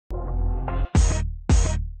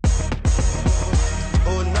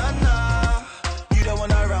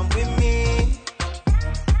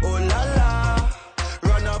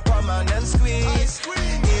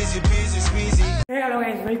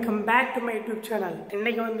Welcome back to my YouTube channel.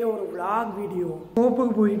 இன்னைக்கு வந்து ஒரு vlog வீடியோ.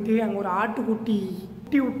 தோப்புக்கு போயிட்டு அங்கே ஒரு ஆட்டுக்குட்டி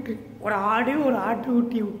ஒரு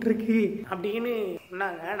ஆட்டுக்குட்டி விட்டுருக்கு அப்படின்னு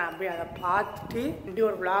சொன்னாங்க. நான் போய் அதை பார்த்துட்டு இப்படி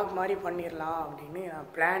ஒரு vlog மாதிரி பண்ணிடலாம் அப்படின்னு நான்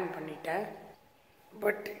பிளான் பண்ணிட்டேன்.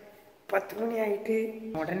 பட் 10 மணி ஆகிட்டு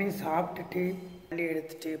உடனே சாப்பிட்டுட்டு வண்டி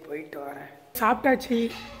எடுத்துகிட்டு போயிட்டு வரேன். சாப்பிட்டாச்சு.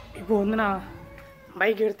 இப்போ வந்து நான்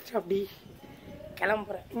பைக் எடுத்துட்டு அப்படி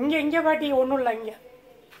கிளம்புறேன். இங்கே பாட்டி ஒன்றும் இல்லை இங்கே.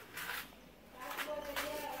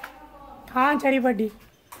 சரி பாட்டி.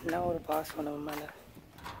 என்ன ஒரு பாஸ் பண்ண மேலே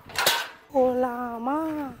போகலாமா?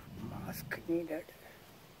 Mask needed.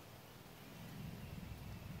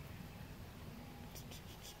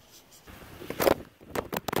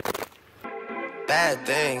 Bad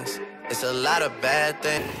things, it's a lot of bad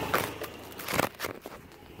things.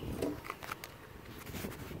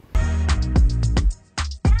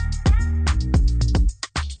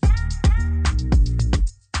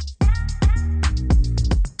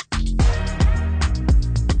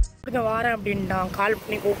 வாரேன் அப்படின்ட்டான். கால்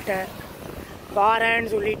பண்ணி கூப்பிட்டேன்.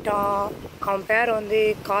 வாரேன்னு சொல்லிட்டான். அவன் பேர் வந்து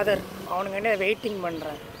காதர். அவனுக்கு வெயிட்டிங்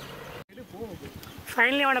பண்ணுறேன்.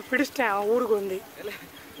 ஃபைனலி அவனை பிடிச்சிட்டேன். அவன் ஊருக்கு வந்து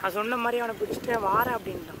நான் சொன்ன மாதிரி அவனை பிடிச்சிட்டேன். வாரேன்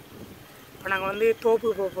அப்படின்ட்டான். இப்போ நாங்கள் வந்து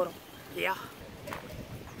தோப்புக்கு போக போகிறோம். ஐயா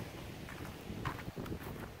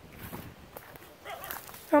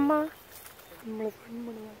அம்மா நம்மளை ஃபன்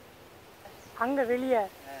பண்ணுவாங்க. அங்கே வெளியே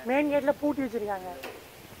மெயின் கேட்டில் பூட்டி வச்சுருக்காங்க.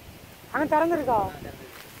 அங்கே திறந்துருக்கா?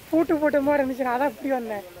 பூட்டு போட்ட மாதிரி இருந்துச்சு. நான் அதான் இப்படி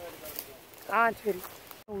வந்தேன். சரி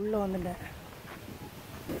உள்ளே வந்துட்டேன்.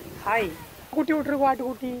 ஹாய். குட்டி விட்டுருக்கு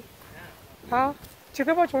ஆட்டுக்குட்டி.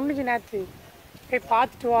 சித்தப்பா சொன்னிச்சு நேற்று போய்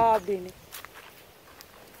பார்த்துட்டு வா அப்படின்னு.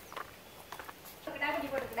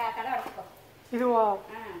 இதுவா?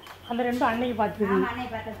 அந்த ரெண்டும் அன்னைக்கு பார்த்துது.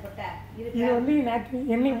 இது வந்து நேற்று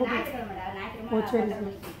என்னைக்கு போட்டு. சரி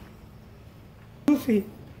புதுசு.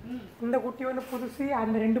 இந்த குட்டி வந்து புதுசு.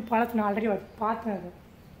 அந்த ரெண்டு பழத்தை நான் ஆல்ரெடி பார்த்தேன்.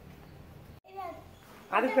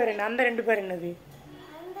 அது பேர் என்ன? அந்த ரெண்டு பேர் என்னது?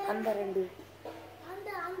 அந்த ரெண்டு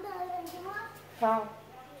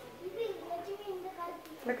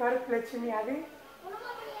இந்த கருப்பு லட்சுமி. அது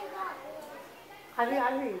அது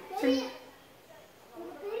அது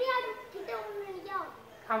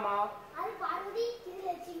ஆமா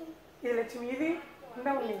இது லட்சுமி. இது இந்த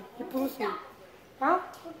ஒண்ணு புதுசு.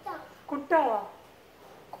 குட்டாவா?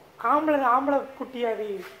 ஆம்பளை குட்டி.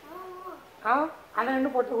 அது அந்த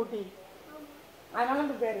ரெண்டு போட்ட குட்டி. அதனால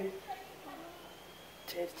அந்த பேர்.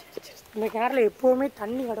 சரி சரி சரி. இந்த கிணறுல எப்போவுமே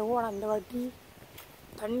தண்ணி கிடக்கும். ஆனால் அந்த வாட்டி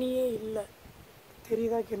தண்ணியே இல்லை.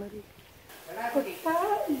 தெரியுதா கிணறு?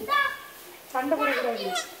 சண்டை போடக்கூடாது.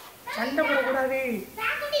 சண்டை போடக்கூடாது.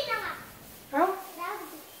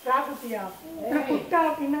 ராகுட்டியா? குட்டா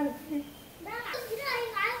அப்படின்னா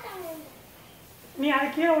நீ அது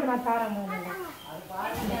கீழே ஒரு நான் தாரமா.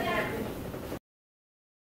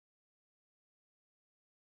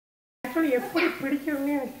 ஆக்சுவலி எப்படி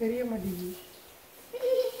பிடிக்கணும்னு எனக்கு தெரிய மாட்டேங்குது.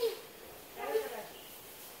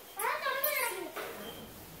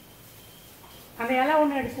 அந்த இலை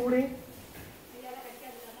ஒன்று எடுத்து விடு.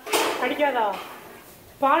 அடிக்காதா?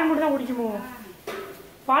 பால் மட்டும் தான் குடிக்குமோ?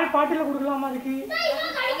 பால் பாட்டில் கொடுக்கலாமா அதுக்கு?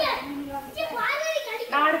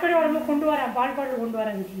 நான் அடிக்கடி வரும்போது கொண்டு வரேன். பால் பாட்டில் கொண்டு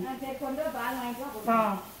வரேன் அதுக்கு.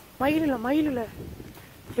 மயிலில்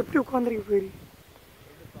எப்படி உட்காந்துருக்கு போயிரு.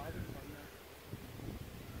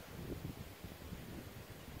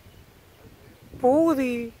 போகுது.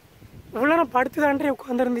 இவ்வளோ நான் படுத்துதான்றே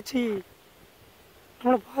உட்காந்துருந்துச்சு.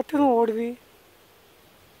 நம்மளை பார்த்ததும் ஓடுது.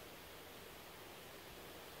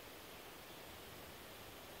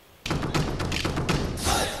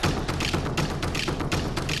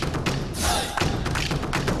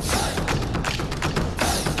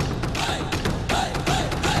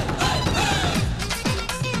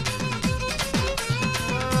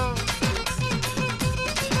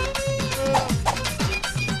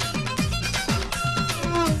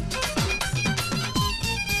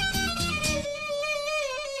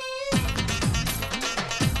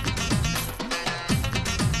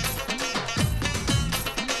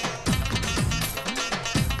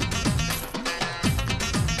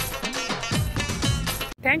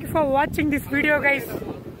 Thank you for watching this video, guys.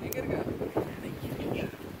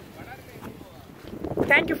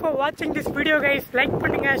 Thank you for watching this video, guys. Like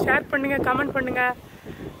பண்ணுங்க, share பண்ணுங்க, comment பண்ணுங்க,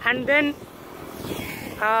 and then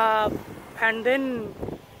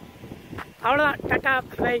அவ்வளவுதான். Tata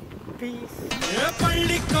bye piece.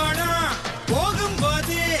 பள்ளிக்கூடம்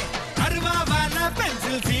போகும்போது அருவாவால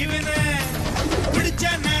பென்சில் சீவுன பிடிச்ச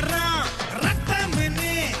நேரம்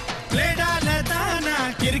ரத்தம்னு பிளேடால தானா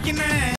கிறுக்கின.